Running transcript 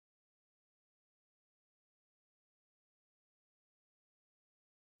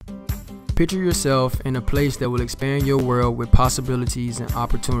Picture yourself in a place that will expand your world with possibilities and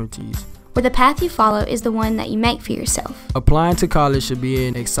opportunities, where the path you follow is the one that you make for yourself. Applying to college should be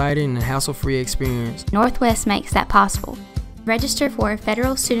an exciting and hassle-free experience. Northwest makes that possible. Register for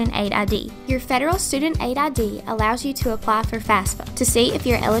Federal Student Aid ID. Your Federal Student Aid ID allows you to apply for FAFSA to see if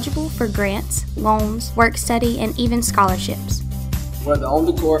you're eligible for grants, loans, work study, and even scholarships. Whether on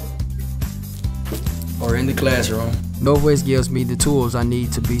the court or in the classroom, Northwest gives me the tools I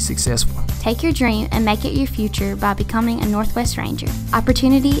need to be successful. Take your dream and make it your future by becoming a Northwest Ranger.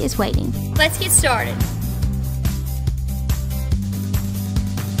 Opportunity is waiting. Let's get started.